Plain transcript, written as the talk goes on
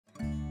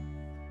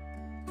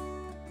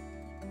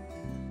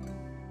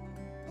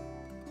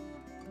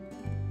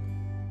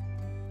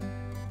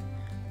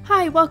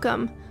Hi,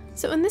 welcome!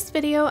 So in this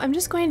video, I'm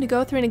just going to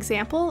go through an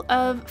example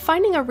of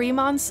finding a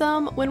Riemann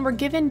sum when we're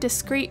given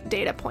discrete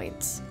data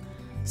points.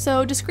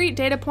 So discrete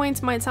data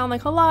points might sound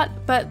like a lot,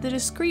 but the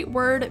discrete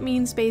word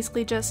means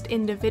basically just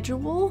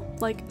individual,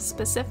 like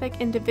specific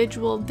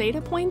individual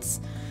data points.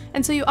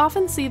 And so you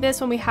often see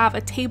this when we have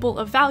a table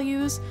of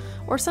values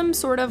or some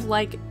sort of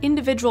like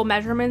individual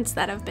measurements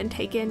that have been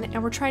taken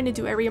and we're trying to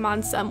do a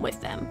Riemann sum with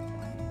them.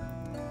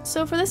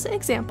 So for this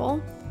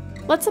example,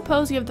 let's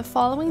suppose you have the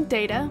following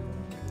data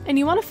and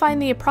you want to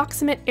find the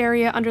approximate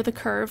area under the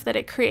curve that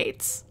it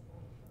creates.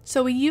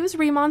 So we use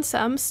Riemann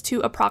sums to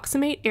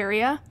approximate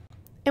area,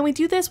 and we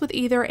do this with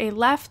either a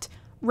left,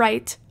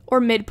 right, or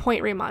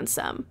midpoint Riemann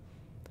sum.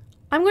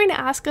 I'm going to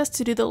ask us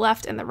to do the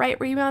left and the right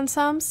Riemann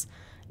sums,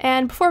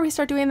 and before we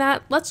start doing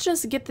that, let's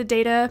just get the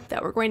data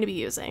that we're going to be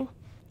using.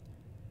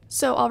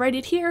 So I'll write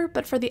it here,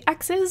 but for the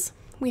x's,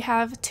 we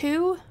have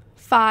 2,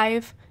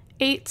 5,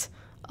 8,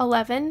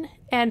 11,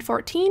 and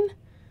 14.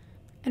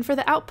 And for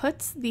the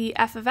outputs, the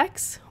f of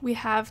x, we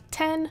have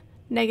 10,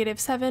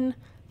 -7,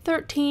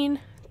 13,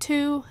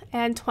 2,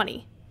 and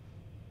 20.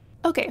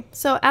 Okay,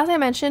 so as I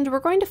mentioned, we're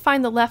going to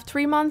find the left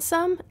Riemann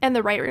sum and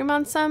the right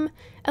Riemann sum,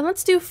 and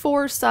let's do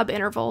 4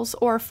 subintervals,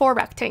 or 4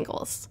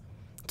 rectangles.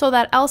 So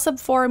that L sub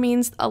 4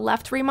 means a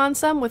left Riemann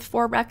sum with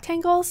 4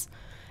 rectangles,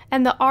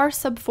 and the R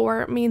sub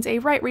 4 means a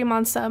right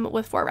Riemann sum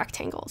with 4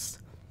 rectangles.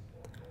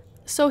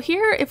 So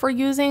here, if we're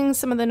using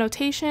some of the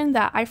notation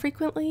that I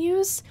frequently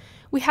use,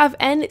 we have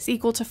n is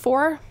equal to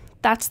 4,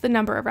 that's the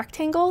number of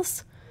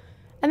rectangles.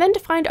 And then to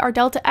find our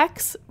delta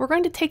x, we're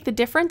going to take the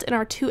difference in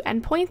our two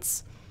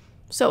endpoints.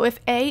 So if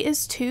a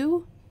is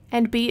 2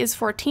 and b is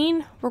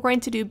 14, we're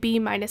going to do b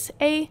minus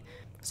a.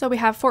 So we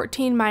have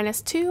 14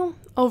 minus 2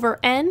 over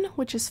n,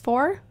 which is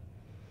 4.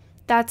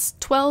 That's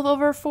 12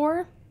 over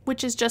 4,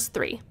 which is just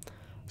 3.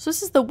 So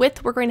this is the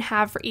width we're going to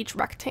have for each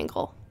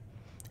rectangle.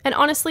 And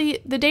honestly,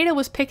 the data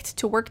was picked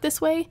to work this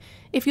way.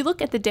 If you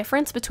look at the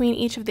difference between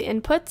each of the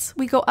inputs,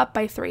 we go up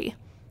by 3.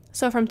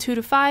 So from 2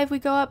 to 5, we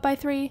go up by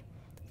 3,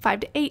 5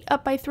 to 8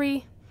 up by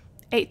 3,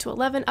 8 to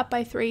 11 up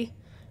by 3,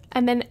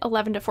 and then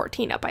 11 to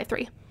 14 up by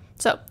 3.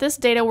 So this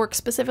data works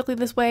specifically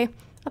this way.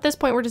 At this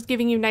point, we're just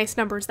giving you nice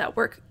numbers that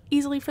work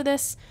easily for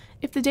this.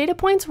 If the data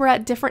points were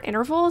at different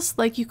intervals,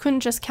 like you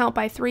couldn't just count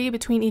by 3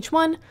 between each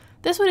one,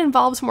 this would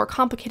involve some more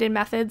complicated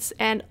methods,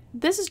 and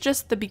this is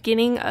just the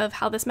beginning of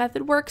how this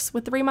method works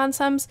with the Riemann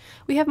sums.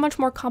 We have much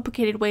more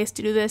complicated ways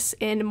to do this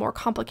in more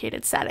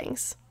complicated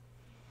settings.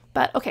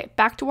 But okay,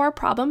 back to our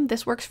problem.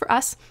 This works for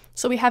us.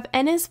 So we have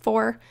n is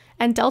 4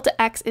 and delta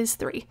x is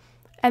 3.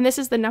 And this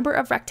is the number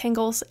of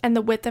rectangles and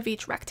the width of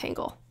each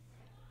rectangle.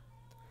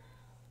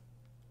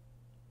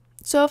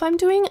 So if I'm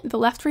doing the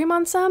left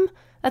Riemann sum,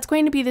 that's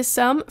going to be the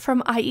sum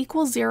from I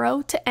equals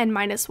 0 to n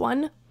minus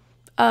 1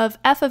 of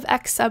f of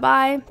x sub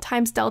I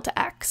times delta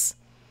x.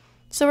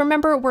 So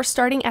remember, we're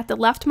starting at the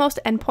leftmost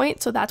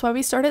endpoint, so that's why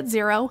we start at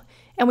 0,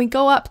 and we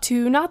go up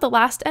to not the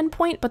last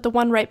endpoint, but the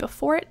one right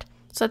before it,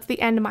 so that's the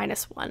n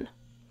minus 1.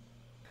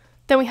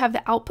 Then we have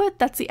the output,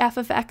 that's the f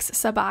of x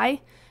sub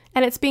I,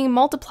 and it's being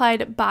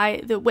multiplied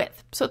by the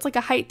width, so it's like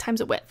a height times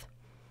a width.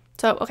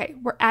 So, okay,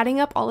 we're adding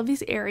up all of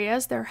these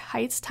areas, they're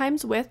heights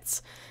times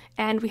widths,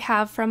 and we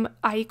have from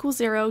I equals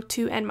 0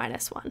 to n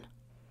minus 1.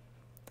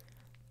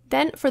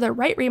 Then for the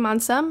right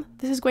Riemann sum,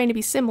 this is going to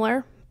be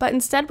similar, but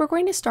instead we're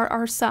going to start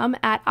our sum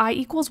at I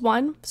equals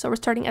 1, so we're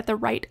starting at the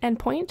right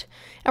endpoint,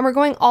 and we're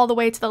going all the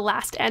way to the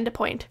last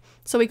endpoint.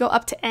 So we go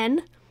up to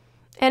n,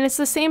 and it's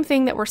the same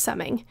thing that we're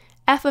summing,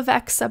 f of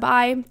x sub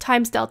I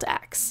times delta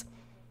x.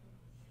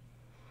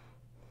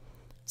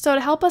 So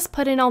to help us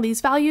put in all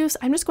these values,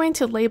 I'm just going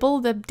to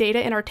label the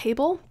data in our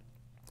table.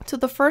 So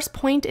the first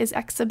point is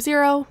x sub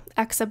 0,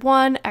 x sub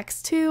 1,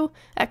 x2,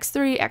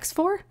 x3,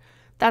 x4.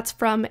 That's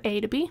from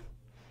A to B.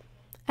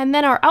 And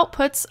then our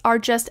outputs are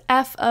just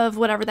f of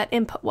whatever that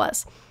input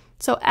was.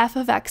 So f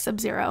of x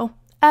sub 0,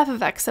 f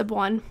of x sub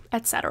 1,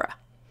 etc.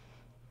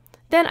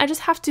 Then I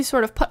just have to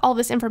sort of put all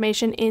this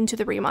information into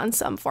the Riemann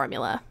sum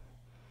formula.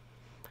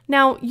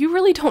 Now, you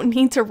really don't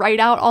need to write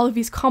out all of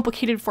these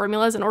complicated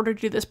formulas in order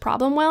to do this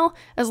problem well,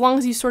 as long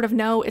as you sort of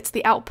know it's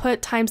the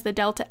output times the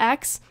delta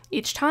x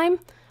each time.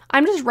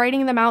 I'm just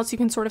writing them out so you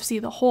can sort of see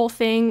the whole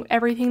thing,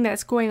 everything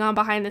that's going on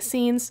behind the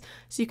scenes,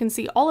 so you can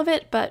see all of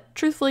it, but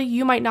truthfully,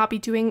 you might not be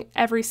doing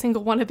every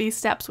single one of these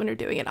steps when you're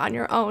doing it on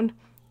your own.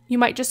 You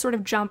might just sort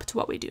of jump to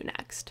what we do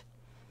next.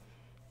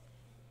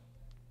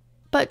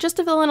 But just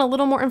to fill in a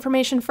little more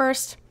information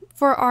first,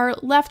 for our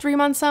left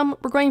Riemann sum,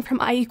 we're going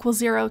from I equals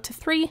 0 to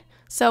 3,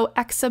 so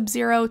x sub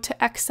 0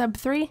 to x sub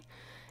 3,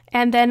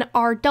 and then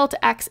our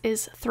delta x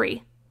is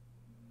 3.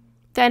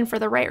 Then for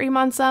the right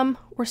Riemann sum,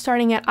 we're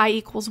starting at I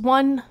equals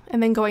 1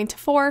 and then going to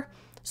 4,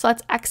 so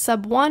that's x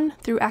sub 1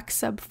 through x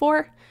sub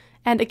 4,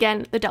 and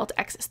again, the delta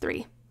x is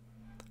 3.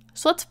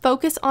 So let's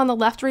focus on the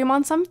left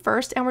Riemann sum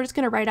first, and we're just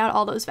going to write out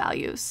all those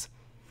values.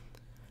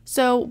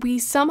 So we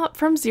sum up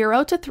from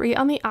 0 to 3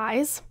 on the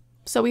i's,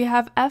 so we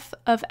have f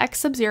of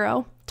x sub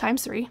 0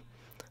 times 3,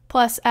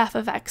 plus f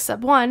of x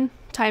sub 1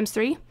 times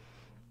 3,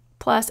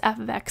 plus f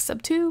of x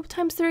sub 2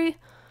 times 3,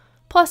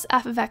 plus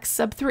f of x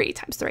sub 3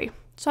 times 3.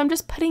 So I'm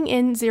just putting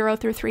in 0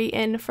 through 3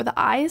 in for the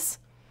i's.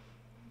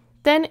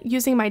 Then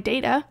using my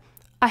data,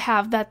 I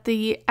have that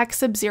the x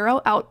sub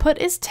 0 output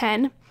is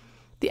 10,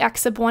 the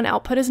x sub 1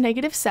 output is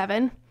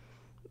 -7,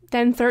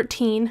 then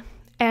 13,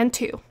 and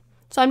 2.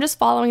 So I'm just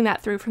following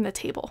that through from the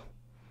table.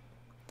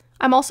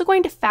 I'm also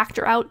going to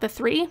factor out the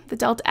 3, the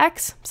delta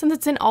x, since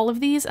it's in all of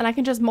these, and I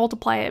can just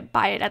multiply it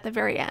by it at the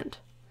very end.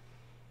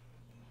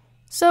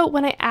 So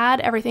when I add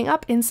everything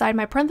up inside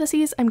my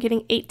parentheses, I'm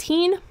getting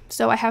 18,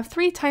 so I have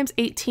 3 times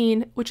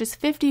 18, which is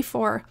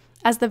 54,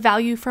 as the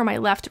value for my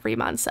left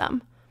Riemann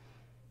sum.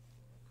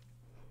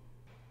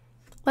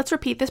 Let's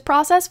repeat this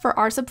process for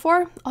r sub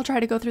 4. I'll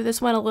try to go through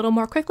this one a little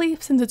more quickly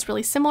since it's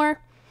really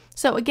similar.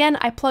 So again,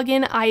 I plug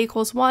in I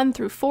equals 1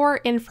 through 4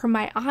 in for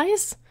my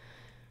i's.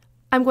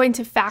 I'm going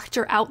to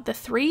factor out the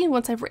 3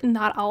 once I've written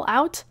that all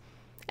out.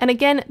 And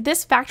again,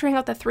 this factoring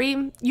out the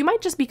 3, you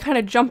might just be kind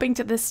of jumping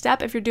to this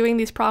step if you're doing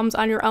these problems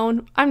on your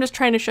own. I'm just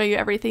trying to show you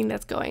everything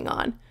that's going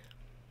on.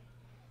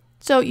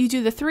 So you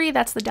do the 3,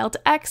 that's the delta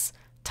x,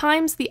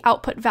 times the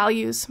output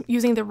values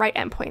using the right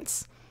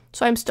endpoints.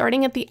 So I'm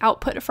starting at the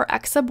output for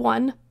x sub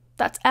 1,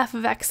 that's f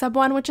of x sub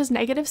 1, which is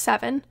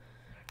 -7,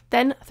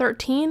 then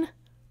 13,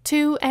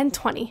 2, and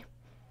 20.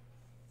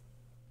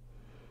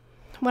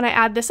 When I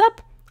add this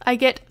up, I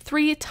get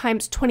 3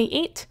 times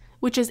 28,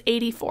 which is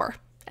 84.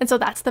 And so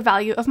that's the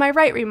value of my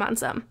right Riemann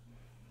sum.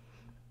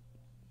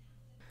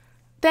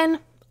 Then,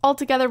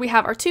 altogether we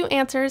have our two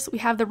answers. We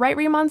have the right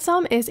Riemann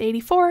sum is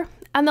 84,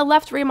 and the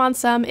left Riemann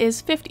sum is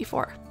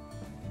 54.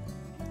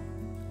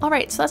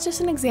 Alright, so that's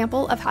just an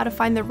example of how to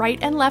find the right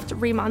and left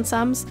Riemann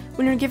sums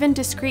when you're given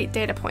discrete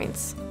data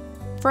points.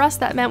 For us,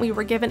 that meant we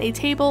were given a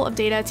table of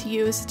data to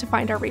use to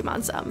find our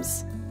Riemann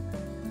sums.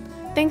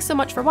 Thanks so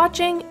much for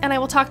watching, and I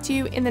will talk to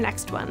you in the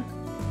next one.